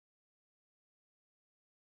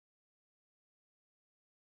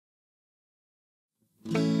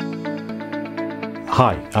Hi,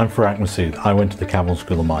 I'm Farak Masood. I went to the Cavan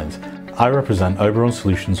School of Mines. I represent Oberon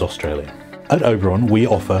Solutions Australia. At Oberon, we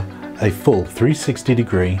offer a full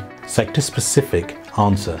 360-degree, sector-specific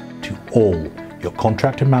answer to all your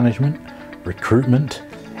contractor management, recruitment,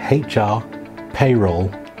 HR,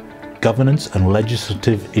 payroll, governance and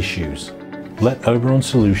legislative issues. Let Oberon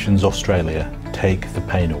Solutions Australia take the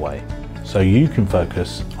pain away so you can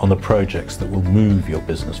focus on the projects that will move your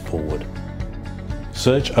business forward.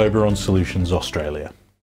 Search Oberon Solutions Australia.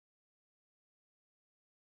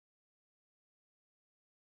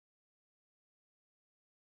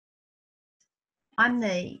 I'm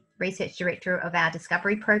the Research Director of our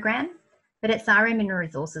Discovery Program, but at CSIRO Mineral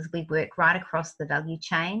Resources we work right across the value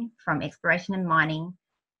chain from exploration and mining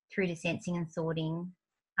through to sensing and sorting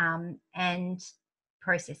and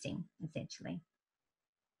processing, essentially.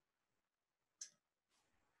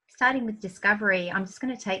 Starting with discovery, I'm just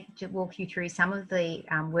going to walk you through some of the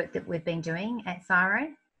work that we've been doing at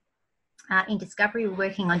CSIRO. In discovery, we're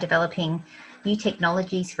working on developing new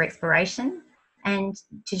technologies for exploration and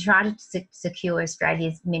to try to secure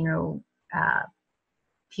Australia's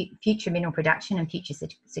future mineral production and future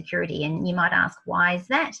security. And you might ask, why is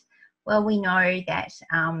that? Well, we know that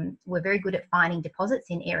we're very good at finding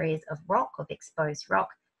deposits in areas of rock, of exposed rock,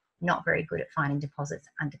 not very good at finding deposits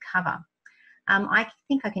undercover. I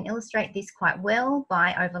think I can illustrate this quite well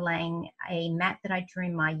by overlaying a map that I drew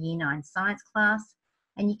in my Year 9 science class.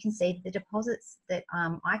 And you can see the deposits that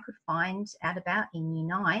I could find out about in Year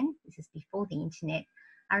 9, this is before the internet,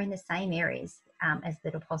 are in the same areas as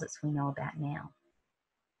the deposits we know about now.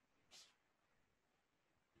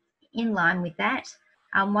 In line with that,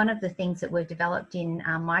 one of the things that we've developed in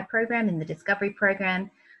my program, in the Discovery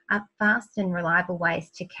program, are fast and reliable ways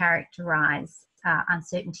to characterise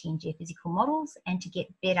uncertainty in geophysical models and to get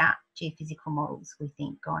better geophysical models, we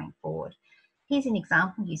think, going forward. Here's an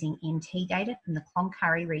example using MT data from the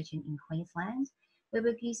Cloncurry region in Queensland, where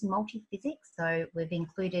we've used multi-physics. So we've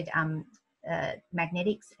included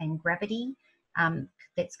magnetics and gravity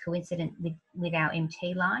that's coincident with our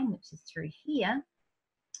MT line, which is through here,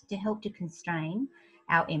 to help to constrain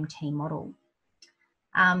our MT model.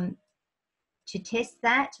 To test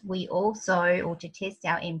that, to test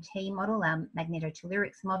our MT model, our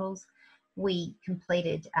Magnetotellurics models, we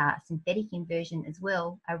completed synthetic inversion as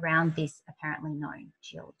well around this apparently known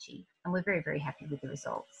geology. And we're very, very happy with the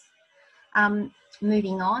results.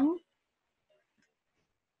 Moving on,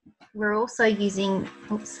 we're also using,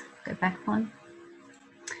 go back one.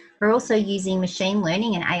 We're also using machine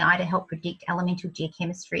learning and AI to help predict elemental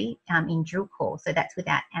geochemistry in drill core. So that's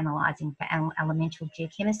without analysing for elemental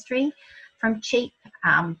geochemistry from cheap,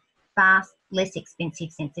 fast, less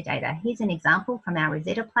expensive sensor data. Here's an example from our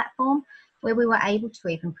Rosetta platform where we were able to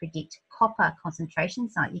even predict copper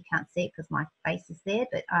concentrations. So you can't see it because my face is there,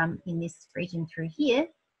 but in this region through here,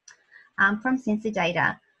 from sensor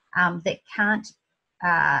data that can't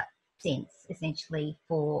sense essentially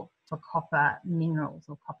for copper minerals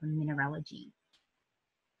or copper mineralogy.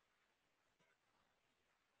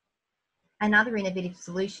 Another innovative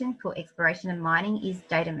solution for exploration and mining is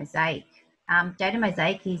Data Mosaic. Data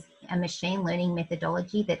Mosaic is a machine learning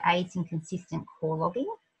methodology that aids in consistent core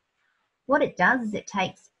logging. What it does is it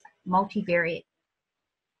takes multivariate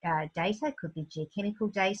data, could be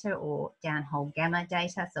geochemical data or downhole gamma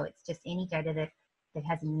data, so it's just any data that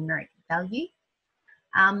has a numeric value.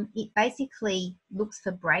 It basically looks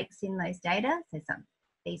for breaks in those data, so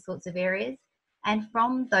these sorts of areas, and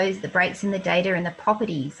from the breaks in the data and the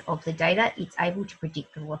properties of the data, it's able to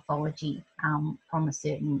predict the lithology from a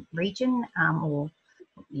certain region or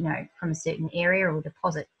from a certain area or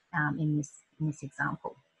deposit in this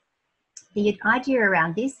example. The idea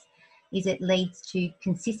around this is it leads to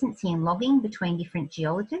consistency in logging between different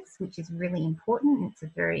geologists, which is really important. It's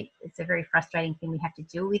a very frustrating thing we have to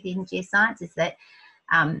deal with in geoscience, is that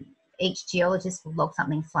each geologist will log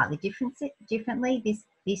something slightly differently.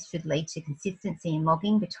 This should lead to consistency in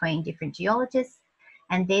logging between different geologists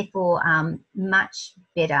and therefore much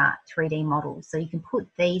better 3D models. So you can put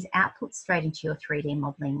these outputs straight into your 3D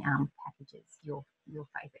modelling packages, your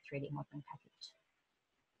favourite 3D modelling package.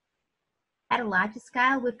 At a larger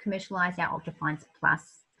scale, we've commercialised our Ultrafines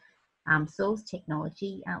Plus soils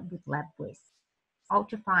technology with LabWest.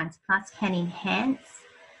 Ultrafines Plus can enhance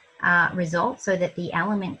results so that the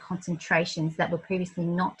element concentrations that were previously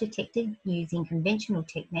not detected using conventional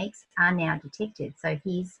techniques are now detected. So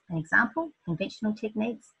here's an example, conventional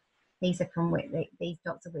techniques. These are from where these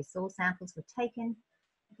dots are where soil samples were taken.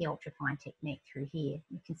 The ultrafine technique through here,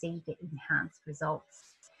 you can see you get enhanced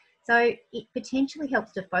results. So it potentially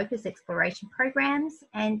helps to focus exploration programs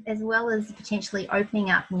and as well as potentially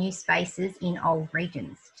opening up new spaces in old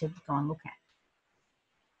regions to go and look at.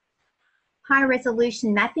 High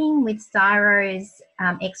resolution mapping with CSIRO's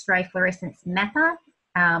X-ray fluorescence mapper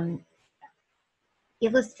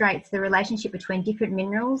illustrates the relationship between different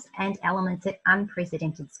minerals and elements at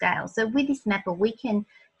unprecedented scale. So with this mapper, we can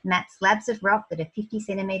map slabs of rock that are 50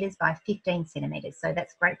 centimetres by 15 centimetres. So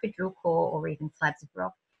that's great for drill core or even slabs of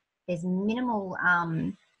rock. There's minimal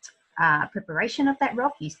preparation of that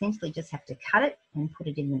rock. You essentially just have to cut it and put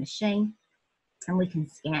it in the machine, and we can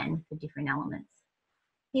scan for different elements.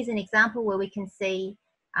 Here's an example where we can see,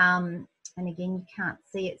 and again, you can't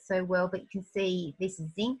see it so well, but you can see this is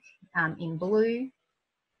zinc in blue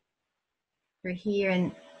through here,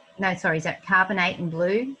 and no, sorry, is that carbonate in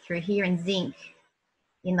blue through here, and zinc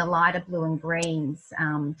in the lighter blue and greens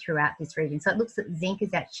throughout this region. So it looks like zinc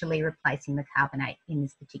is actually replacing the carbonate in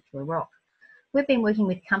this particular rock. We've been working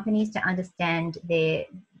with companies to understand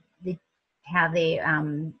how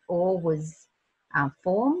their ore was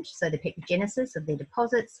formed, so the petrogenesis of their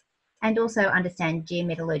deposits, and also understand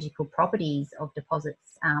geometallurgical properties of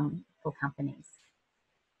deposits for companies.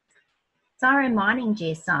 CSIRO Mining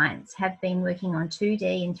Geoscience have been working on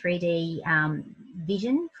 2D and 3D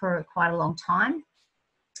vision for quite a long time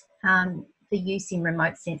for use in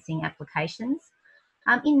remote sensing applications.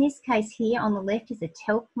 In this case here on the left is a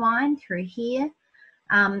talc mine through here,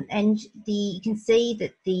 and you can see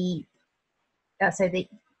that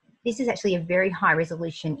this is actually a very high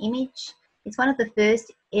resolution image. It's one of the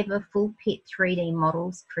first ever full pit 3D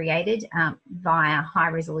models created via high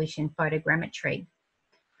resolution photogrammetry.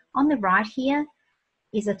 On the right here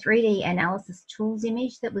is a 3D analysis tools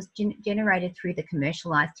image that was generated through the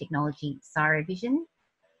commercialized technology CSIRO Vision,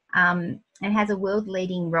 and has a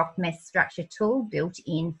world-leading rock mass structure tool built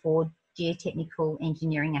in for geotechnical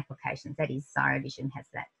engineering applications. That is, CSIRO Vision has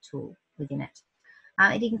that tool within it.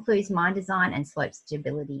 It includes mine design and slope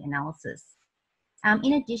stability analysis.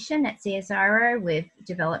 In addition, at CSIRO, we've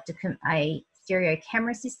developed a stereo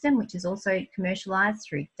camera system, which is also commercialised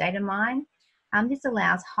through Datamine. This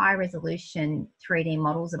allows high-resolution 3D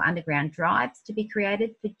models of underground drives to be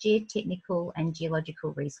created for geotechnical and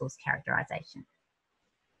geological resource characterisation.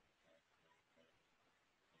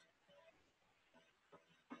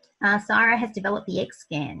 CSIRO has developed the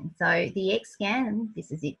X-Scan. So the X-Scan,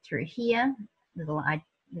 this is it through here, little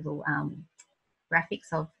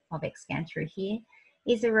graphics of X-Scan through here,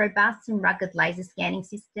 is a robust and rugged laser scanning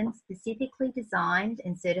system specifically designed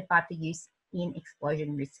and certified for use in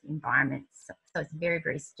explosion risk environments. So it's very,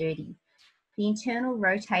 very sturdy. The internal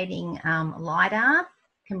rotating LiDAR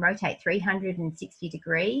can rotate 360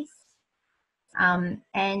 degrees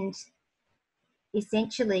and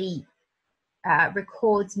essentially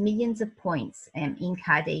records millions of points in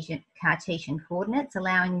Cartesian coordinates,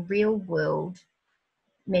 allowing real-world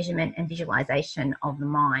measurement and visualization of the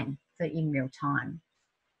mine, so in real time.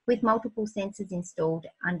 With multiple sensors installed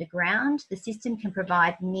underground, the system can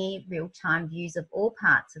provide near real-time views of all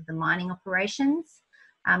parts of the mining operations,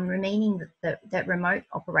 meaning that remote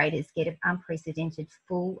operators get an unprecedented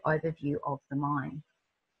full overview of the mine.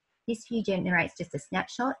 This view generates just a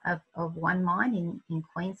snapshot of one mine in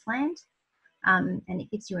Queensland, and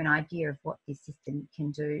it gives you an idea of what this system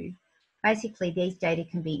can do. Basically, these data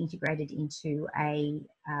can be integrated into a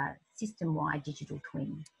system-wide digital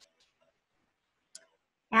twin.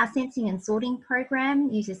 Our sensing and sorting program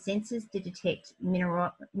uses sensors to detect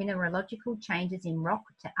mineralogical changes in rock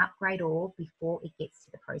to upgrade ore before it gets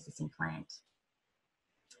to the processing plant.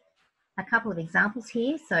 A couple of examples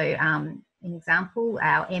here. So an example,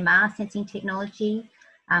 our MR sensing technology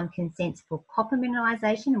can sense for copper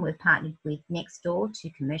mineralisation, and we've partnered with Nextdoor to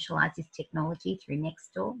commercialise this technology through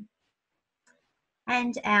Nextdoor.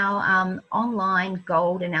 And our online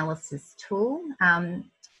gold analysis tool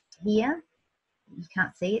here, you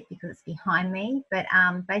can't see it because it's behind me, but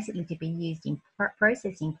basically to be used in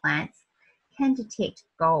processing plants, can detect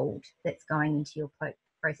gold that's going into your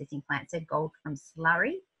processing plant. So gold from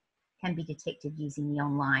slurry can be detected using the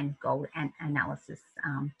online gold analysis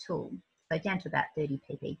tool. So down to about 30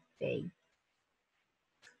 ppb.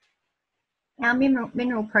 Our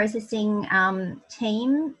mineral processing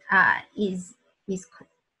team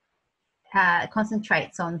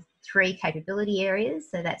concentrates on 3 capability areas.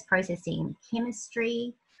 So that's processing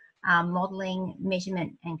chemistry, modelling,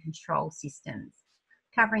 measurement and control systems,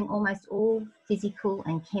 covering almost all physical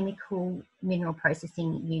and chemical mineral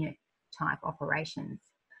processing unit type operations.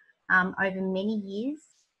 Over many years,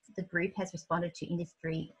 the group has responded to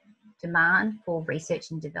industry demand for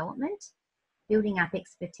research and development, building up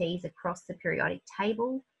expertise across the periodic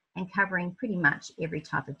table and covering pretty much every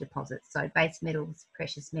type of deposit. So base metals,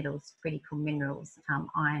 precious metals, critical minerals,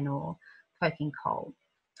 iron ore, coking coal.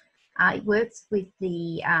 It works with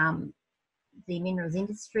the minerals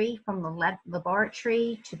industry, from the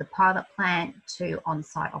laboratory to the pilot plant to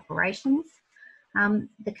on-site operations.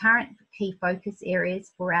 The current key focus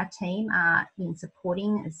areas for our team are in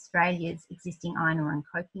supporting Australia's existing iron ore and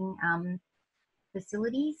coking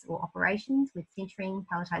facilities or operations with sintering,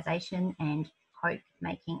 pelletisation and coke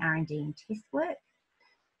making R&D and test work,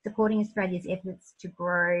 supporting Australia's efforts to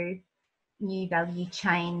grow new value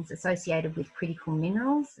chains associated with critical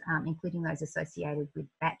minerals, including those associated with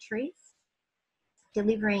batteries,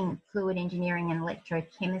 delivering fluid engineering and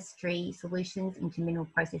electrochemistry solutions into mineral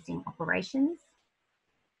processing operations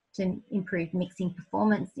to improve mixing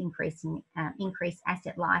performance, increase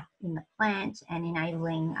asset life in the plant, and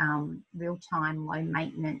enabling real-time,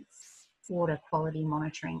 low-maintenance water quality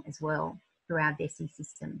monitoring as well through our VESI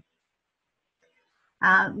system.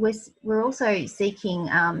 We're also seeking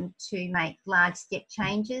to make large step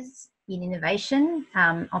changes in innovation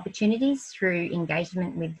opportunities through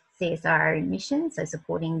engagement with CSIRO missions, so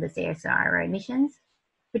supporting the CSIRO missions,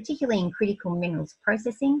 particularly in critical minerals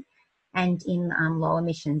processing and in low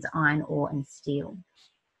emissions iron ore and steel.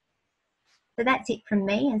 So that's it from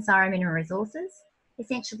me and CSIRO Mineral Resources.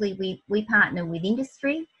 Essentially, we partner with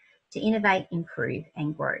industry to innovate, improve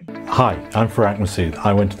and grow. Hi, I'm Farag Masood.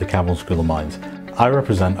 I went to the Campbell School of Mines. I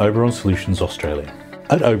represent Oberon Solutions Australia.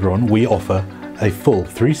 At Oberon, we offer a full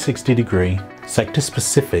 360-degree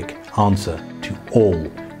sector-specific answer to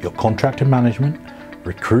all your contractor management,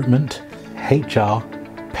 recruitment, HR,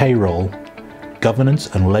 payroll,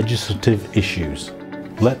 governance and legislative issues.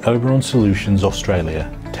 Let Oberon Solutions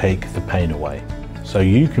Australia take the pain away so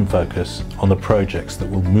you can focus on the projects that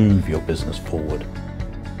will move your business forward.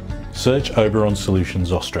 Search Oberon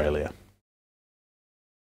Solutions Australia.